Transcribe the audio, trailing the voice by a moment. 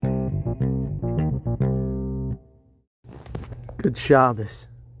Good Shabbos.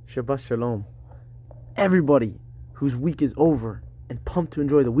 Shabbat Shalom. Everybody whose week is over and pumped to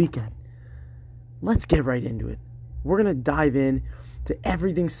enjoy the weekend, let's get right into it. We're going to dive in to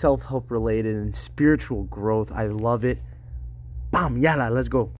everything self-help related and spiritual growth. I love it. Bam, yalla, let's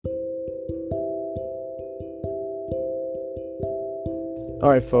go.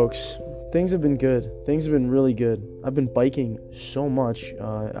 Alright, folks. Things have been good. Things have been really good. I've been biking so much.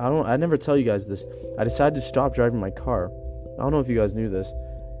 I never tell you guys this. I decided to stop driving my car. I don't know if you guys knew this.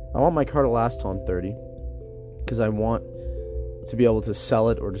 I want my car to last till I'm 30 because I want to be able to sell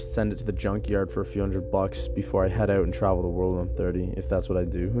it or just send it to the junkyard for a few $100 before I head out and travel the world when I'm 30, if that's what I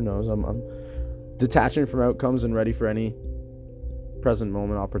do. Who knows? I'm detaching from outcomes and ready for any present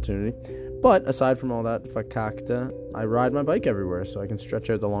moment opportunity. But aside from all that fakakta, I ride my bike everywhere so I can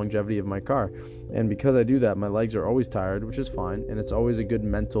stretch out the longevity of my car. And because I do that, my legs are always tired, which is fine, and it's always a good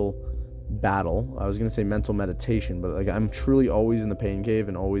mental battle. I was going to say mental meditation, but I'm truly always in the pain cave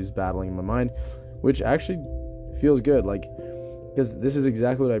and always battling in my mind, which actually feels good, because this is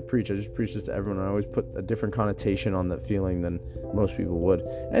exactly what I preach. I just preach this to everyone. I always put a different connotation on that feeling than most people would.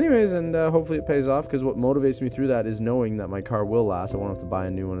 Anyways, and hopefully it pays off, because what motivates me through that is knowing that my car will last. I won't have to buy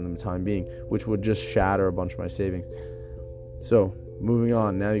a new one in the time being, which would just shatter a bunch of my savings. So, moving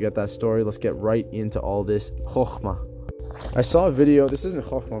on. Now you got that story. Let's get right into all this chokhmah. I saw a video. This isn't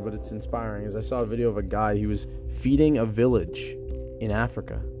chokhmah, but it's inspiring. I saw a video of a guy who was feeding a village in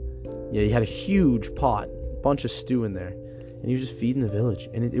Africa. Yeah, he had a huge pot, a bunch of stew in there, and he was just feeding the village,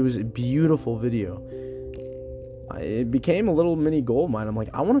 and it was a beautiful video. It became a little mini gold mine. I'm like,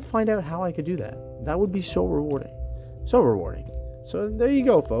 I want to find out how I could do that. That would be so rewarding. So rewarding. So there you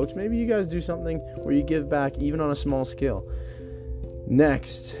go, folks. Maybe you guys do something where you give back even on a small scale.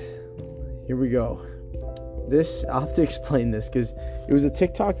 Next, here we go. I'll have to explain this because it was a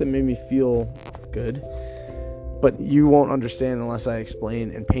TikTok that made me feel good, but you won't understand unless I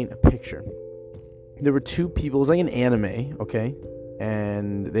explain and paint a picture. There were two people. It was like an anime, okay?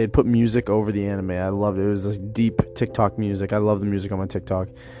 And they had put music over the anime. I loved it. It was like deep TikTok music. I love the music on my TikTok.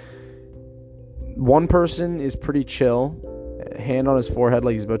 One person is pretty chill, hand on his forehead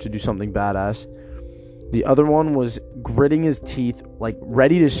like he's about to do something badass. The other one was gritting his teeth, like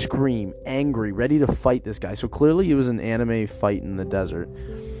ready to scream, angry, ready to fight this guy. So clearly it was an anime fight in the desert.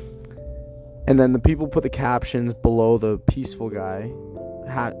 And then the people put the captions below the peaceful guy,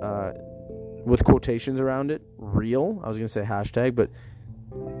 with quotations around it. Real. I was going to say hashtag, but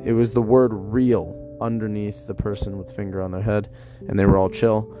it was the word real underneath the person with finger on their head. And they were all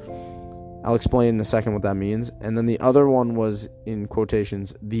chill. I'll explain in a second what that means. And then the other one was, in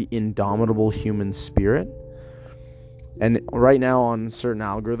quotations, the indomitable human spirit. And right now on certain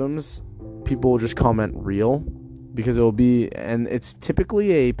algorithms, people will just comment real, because it will be, and it's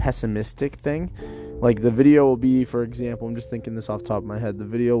typically a pessimistic thing. Like the video will be, for example, I'm just thinking this off the top of my head, the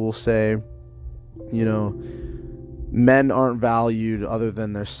video will say, men aren't valued other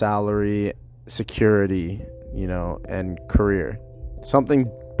than their salary, security, and career.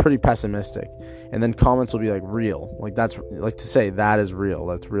 Something pretty pessimistic. And then comments will be like real, like that's like to say that is real,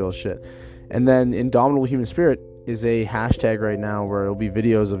 that's real shit. And then indomitable human spirit is a hashtag right now where it'll be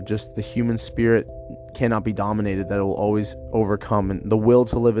videos of just the human spirit cannot be dominated, that it will always overcome, and the will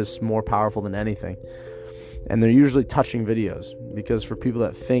to live is more powerful than anything. And they're usually touching videos, because for people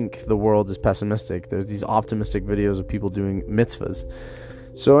that think the world is pessimistic, there's these optimistic videos of people doing mitzvahs.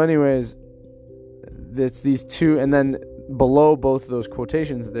 So anyways, it's these two, and then below both of those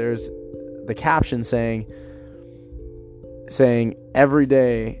quotations, there's the caption saying every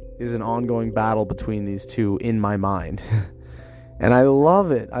day is an ongoing battle between these two in my mind. And I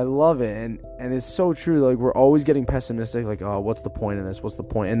love it. And it's so true. Like, we're always getting pessimistic, like, oh, what's the point in this? What's the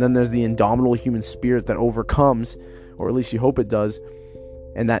point? And then there's the indomitable human spirit that overcomes, or at least you hope it does.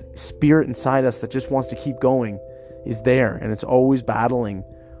 And that spirit inside us that just wants to keep going is there, and it's always battling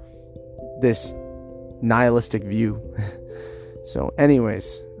this nihilistic view. So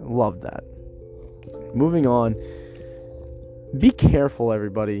anyways, love that. Moving on. Be careful,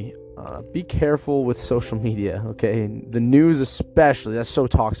 everybody. Be careful with social media, okay? The news especially, that's so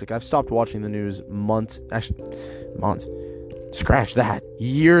toxic. I've stopped watching the news months. Scratch that.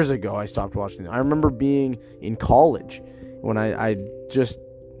 Years ago, I stopped watching it. I remember being in college when I just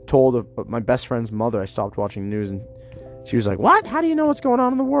told my best friend's mother I stopped watching the news, and she was like, what? How do you know what's going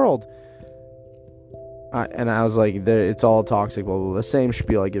on in the world? And I was like, it's all toxic, blah, blah, blah. The same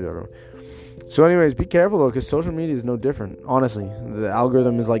spiel I give everyone. So anyways, be careful though, because social media is no different. Honestly, the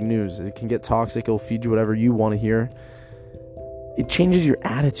algorithm is like news. It can get toxic. It'll feed you whatever you want to hear. It changes your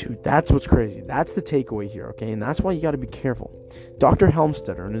attitude. That's what's crazy. That's the takeaway here, okay? And that's why you got to be careful. Dr.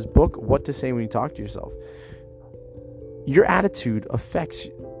 Helmstetter, in his book, What to Say When You Talk to Yourself, Your attitude affects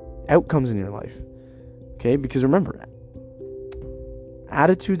outcomes in your life. Okay? Because remember,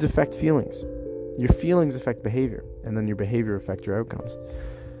 attitudes affect feelings. Your feelings affect behavior, and then your behavior affects your outcomes.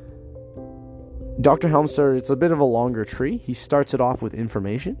 Dr. Helmstetter, it's a bit of a longer tree. He starts it off with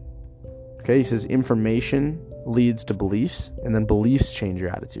information. Okay, he says information leads to beliefs, and then beliefs change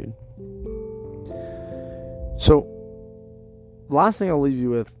your attitude. So, last thing I'll leave you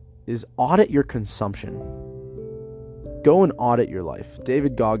with is audit your consumption. Go and audit your life.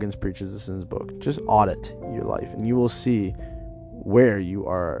 David Goggins preaches this in his book. Just audit your life, and you will see where you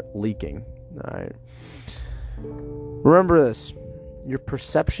are leaking. All right. Remember this. Your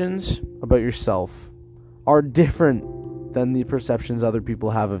perceptions about yourself are different than the perceptions other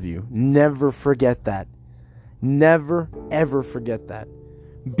people have of you. Never forget that. Never, ever forget that.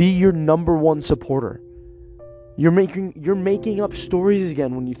 Be your number one supporter. You're making up stories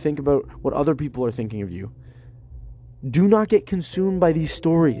again when you think about what other people are thinking of you. Do not get consumed by these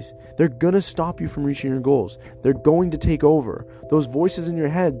stories. They're going to stop you from reaching your goals. They're going to take over. Those voices in your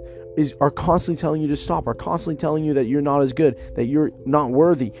head are constantly telling you to stop, are constantly telling you that you're not as good, that you're not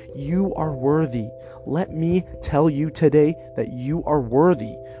worthy. You are worthy. Let me tell you today that you are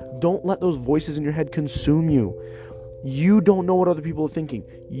worthy. Don't let those voices in your head consume you. You don't know what other people are thinking.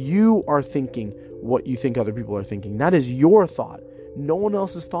 You are thinking what you think other people are thinking. That is your thought. No one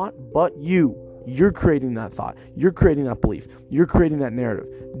else's thought but you. You're creating that thought. You're creating that belief. You're creating that narrative.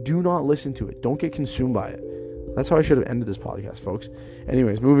 Do not listen to it. Don't get consumed by it. That's how I should have ended this podcast, folks.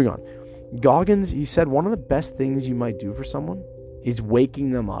 Anyways, moving on. Goggins, he said one of the best things you might do for someone is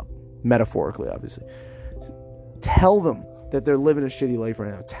waking them up. Metaphorically, obviously. Tell them that they're living a shitty life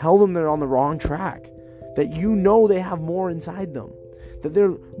right now. Tell them they're on the wrong track. That you know they have more inside them. That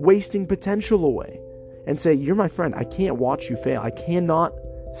they're wasting potential away. And say, you're my friend. I can't watch you fail. I cannot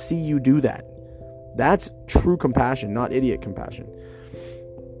see you do that. That's true compassion, not idiot compassion.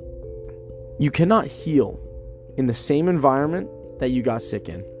 You cannot heal in the same environment that you got sick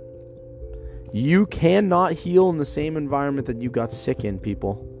in. You cannot heal in the same environment that you got sick in,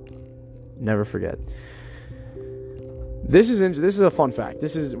 people. Never forget. This is a fun fact.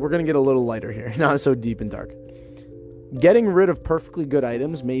 We're going to get a little lighter here, not so deep and dark. Getting rid of perfectly good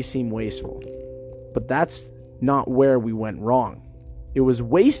items may seem wasteful, but that's not where we went wrong. It was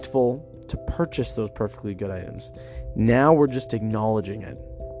wasteful to purchase those perfectly good items. Now we're just acknowledging it.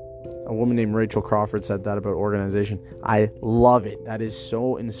 A woman named Rachel Crawford said that about organization. I love it. That is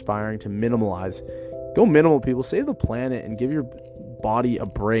so inspiring to minimalize. Go minimal, people. Save the planet and give your body a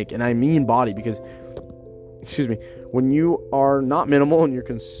break. And I mean body because, when you are not minimal and you're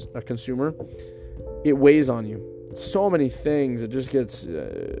a consumer, it weighs on you. So many things. It just gets,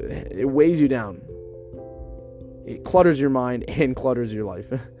 it weighs you down. It clutters your mind and clutters your life.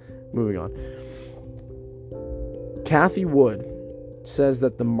 Moving on. Cathie Wood says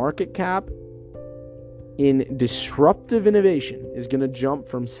that the market cap in disruptive innovation is going to jump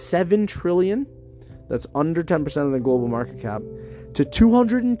from 7 trillion, that's under 10% of the global market cap, to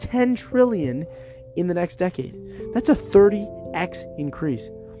 210 trillion in the next decade. That's a 30x increase.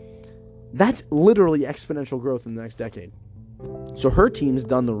 That's literally exponential growth in the next decade. So her team's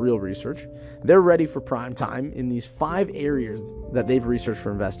done the real research. They're ready for prime time in these 5 areas that they've researched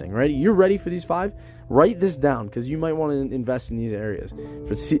for investing, right? You're ready for these 5? Write this down because you might want to invest in these areas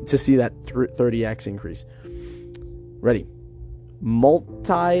to see that 30x increase. Ready?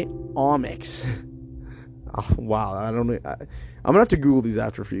 Multiomics. Oh, wow. I don't know. I'm going to have to Google these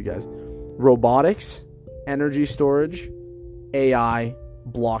after for you guys. Robotics, energy storage, AI,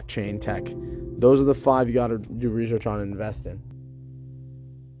 blockchain tech. Those are the 5 you got to do research on and invest in.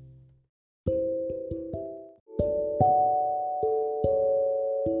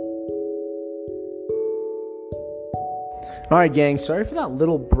 All right, gang. Sorry for that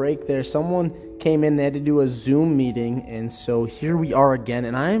little break there. Someone came in. They had to do a Zoom meeting. And so here we are again.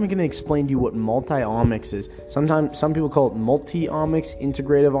 And I am going to explain to you what multiomics is. Sometimes some people call it multi-omics,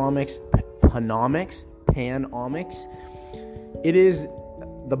 integrative omics, panomics. It is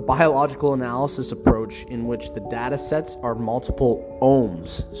the biological analysis approach in which the data sets are multiple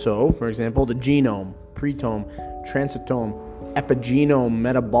omes. So, for example, the genome, pretome, transcriptome, epigenome,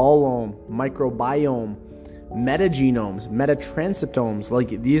 metabolome, microbiome, metagenomes, metatranscriptomes.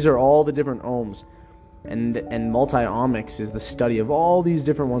 Like, these are all the different omes. And multi-omics is the study of all these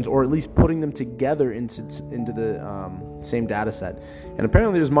different ones, or at least putting them together into the same data set. And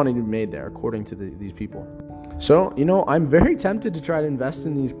apparently there's money to be made there, according to these people. So, I'm very tempted to try to invest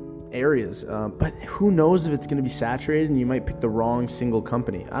in these areas, but who knows if it's going to be saturated and you might pick the wrong single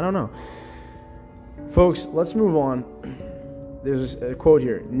company. I don't know. Folks, let's move on. There's a quote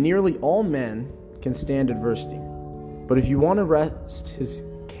here. Nearly all men can stand adversity, But if you want to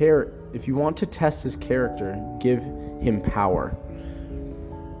test his character, give him power.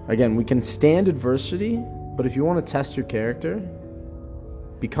 Again, we can stand adversity, but if you want to test your character,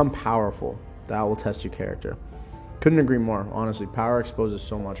 become powerful. That will test your character. Couldn't agree more, honestly. Power exposes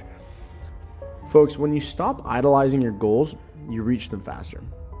so much. Folks, when you stop idolizing your goals, you reach them faster.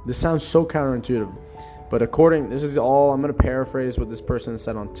 This sounds so counterintuitive, but I'm going to paraphrase what this person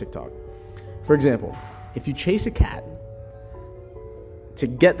said on TikTok. For example, if you chase a cat to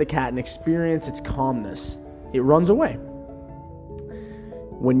get the cat and experience its calmness, it runs away.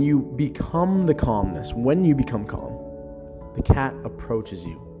 When you become calm, the cat approaches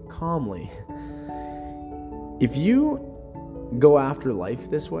you calmly. If you go after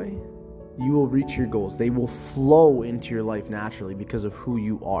life this way, you will reach your goals. They will flow into your life naturally because of who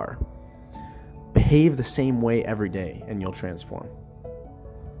you are. Behave the same way every day and you'll transform.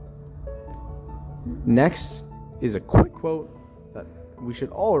 Next is a quick quote that we should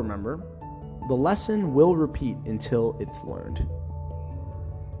all remember. The lesson will repeat until it's learned.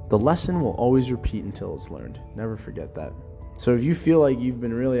 The lesson will always repeat until it's learned. Never forget that. So if you feel like you've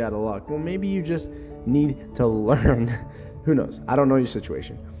been really out of luck, well, maybe you just need to learn. Who knows? I don't know your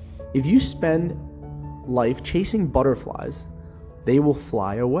situation. If you spend life chasing butterflies, they will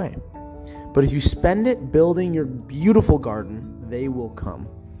fly away. But if you spend it building your beautiful garden, they will come.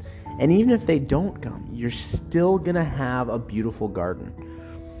 And even if they don't come, you're still going to have a beautiful garden.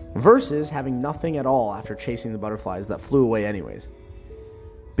 Versus having nothing at all after chasing the butterflies that flew away anyways.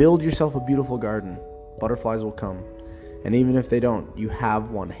 Build yourself a beautiful garden. Butterflies will come. And even if they don't, you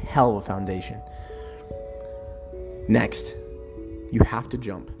have one hell of a foundation. Next, you have to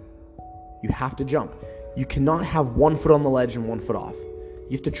jump. You have to jump. You cannot have 1 foot on the ledge and 1 foot off.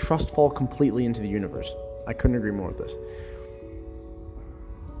 You have to trust fall completely into the universe. I couldn't agree more with this.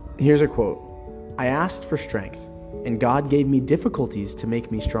 Here's a quote. I asked for strength, and God gave me difficulties to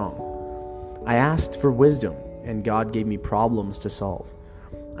make me strong. I asked for wisdom, and God gave me problems to solve.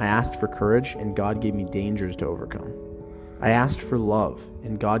 I asked for courage, and God gave me dangers to overcome. I asked for love,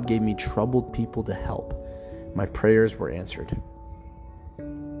 and God gave me troubled people to help. My prayers were answered.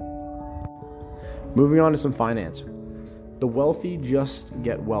 Moving on to some finance. The wealthy just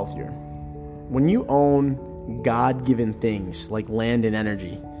get wealthier. When you own God-given things like land and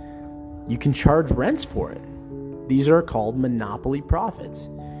energy, you can charge rents for it. These are called monopoly profits.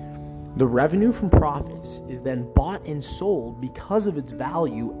 The revenue from profits is then bought and sold because of its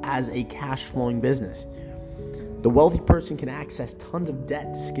value as a cash-flowing business. The wealthy person can access tons of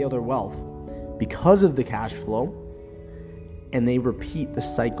debt to scale their wealth because of the cash flow, and they repeat the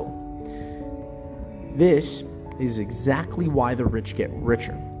cycle. This is exactly why the rich get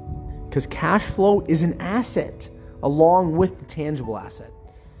richer, because cash flow is an asset along with the tangible asset.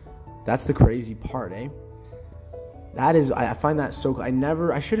 That's the crazy part, eh? That is, I find that so, I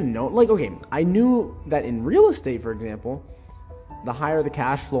should have known, I knew that in real estate, for example, the higher the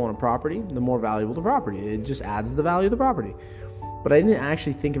cash flow on a property, the more valuable the property. It just adds to the value of the property. But I didn't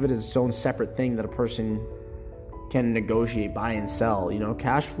actually think of it as its own separate thing that a person can negotiate, buy and sell.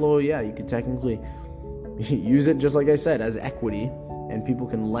 Cash flow, yeah, you could technically use it, just like I said, as equity, and people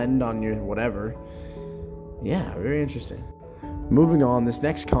can lend on your whatever. Yeah, very interesting. Moving on, this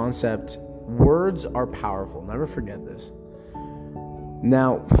next concept, words are powerful. Never forget this.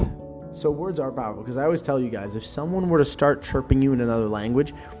 Now, so words are powerful, because I always tell you guys, if someone were to start chirping you in another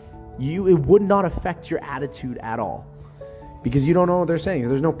language, it would not affect your attitude at all, because you don't know what they're saying.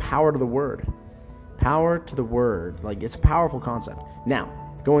 There's no power to the word. Power to the word. It's a powerful concept. Now,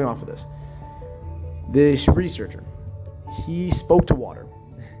 going off of this researcher, he spoke to water,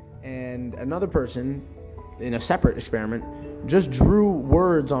 and another person in a separate experiment just drew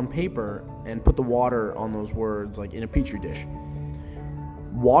words on paper and put the water on those words in a petri dish.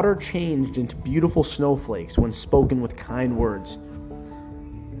 Water changed into beautiful snowflakes when spoken with kind words,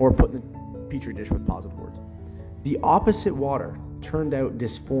 or put in the petri dish with positive words. The opposite water turned out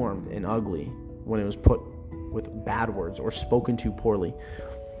disformed and ugly when it was put with bad words or spoken to poorly.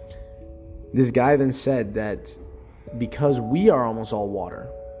 This guy then said that because we are almost all water,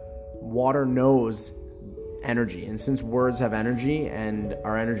 water knows energy, and since words have energy and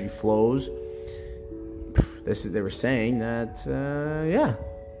our energy flows, they were saying that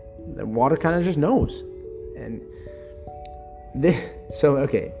that water kind of just knows. And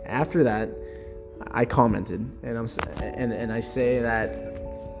after that, I commented, and I say that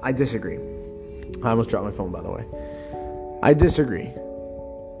I disagree. I almost dropped my phone, by the way. I disagree.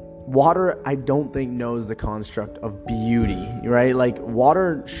 Water, I don't think, knows the construct of beauty, right?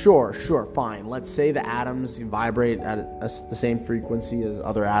 Water, sure, fine. Let's say the atoms vibrate at the same frequency as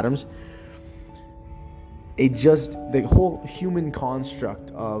other atoms. the whole human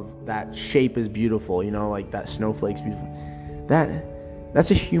construct of that shape is beautiful, like that snowflake's beautiful.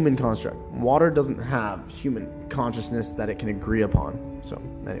 That's a human construct. Water doesn't have human consciousness that it can agree upon. So,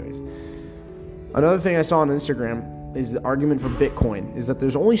 anyways. Another thing I saw on Instagram is the argument for Bitcoin is that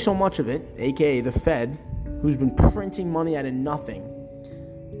there's only so much of it, aka the Fed, who's been printing money out of nothing,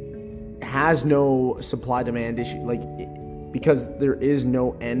 has no supply-demand issue, because there is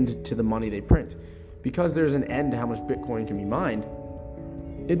no end to the money they print. Because there's an end to how much Bitcoin can be mined,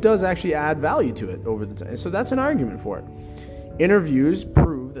 it does actually add value to it over the time. So that's an argument for it. Interviews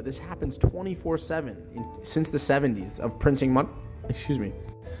prove that this happens 24/7 since the 70s of printing money.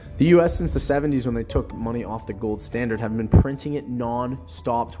 The U.S. since the 70s, when they took money off the gold standard, have been printing it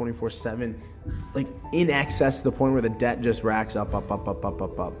non-stop 24/7, in excess to the point where the debt just racks up.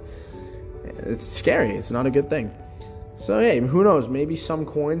 It's scary. It's not a good thing. So, hey, who knows? Maybe some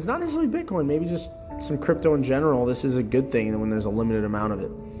coins, not necessarily Bitcoin, maybe just some crypto in general, this is a good thing when there's a limited amount of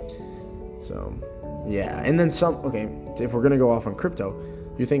it. So, yeah. And then if we're going to go off on crypto,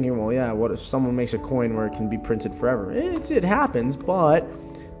 you're thinking, well, yeah, what if someone makes a coin where it can be printed forever? It happens, but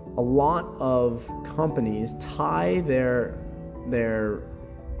a lot of companies tie their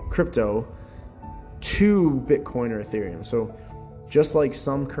crypto to Bitcoin or Ethereum. So just like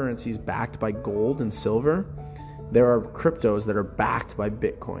some currencies backed by gold and silver, there are cryptos that are backed by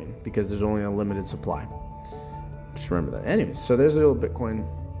Bitcoin because there's only a limited supply. Just remember that. Anyways, so there's a little Bitcoin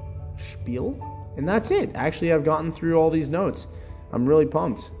spiel, and that's it. Actually, I've gotten through all these notes. I'm really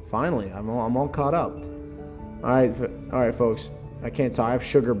pumped. Finally, I'm all caught up. All right, folks. I can't talk. I have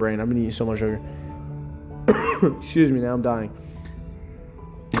sugar brain. I've been eating so much sugar. Excuse me. Now I'm dying.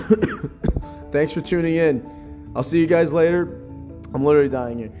 Thanks for tuning in. I'll see you guys later. I'm literally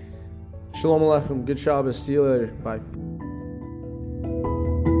dying here. Shalom Aleichem. Good Shabbos. See you later. Bye.